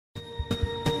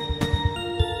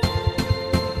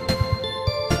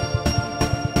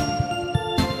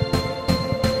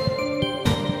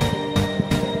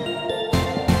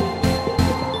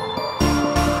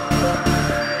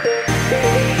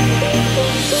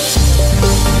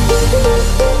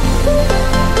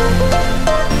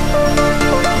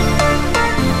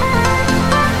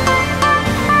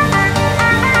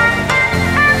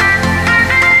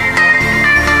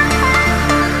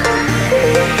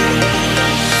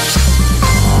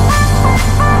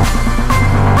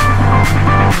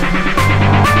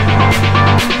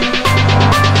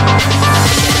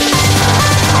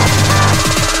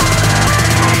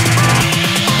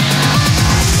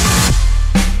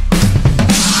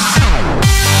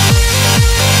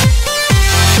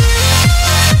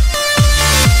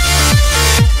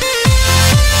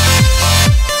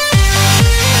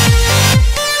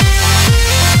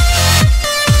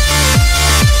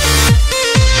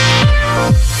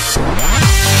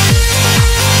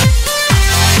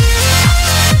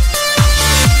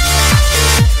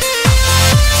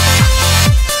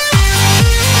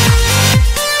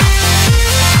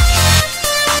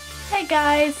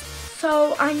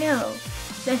know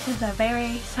this is a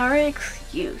very sorry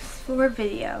excuse for a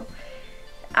video.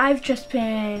 I've just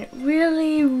been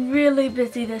really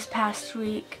busy this past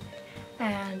week,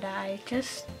 and I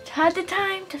just had the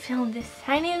time to film this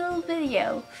tiny little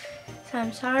video. So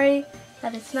I'm sorry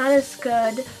that it's not as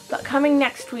good, but coming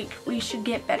next week we should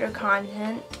get better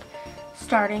content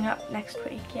starting up next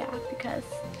week, yeah, because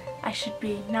I should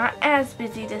be not as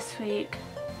busy this week,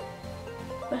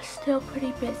 but still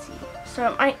pretty busy. So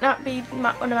it might not be one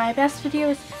of my best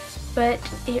videos, but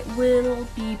it will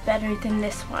be better than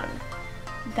this one.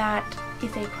 That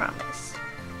is a promise.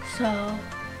 So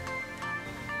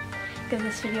give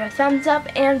this video a thumbs up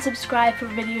and subscribe for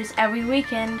videos every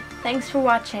weekend. Thanks for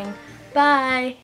watching. Bye!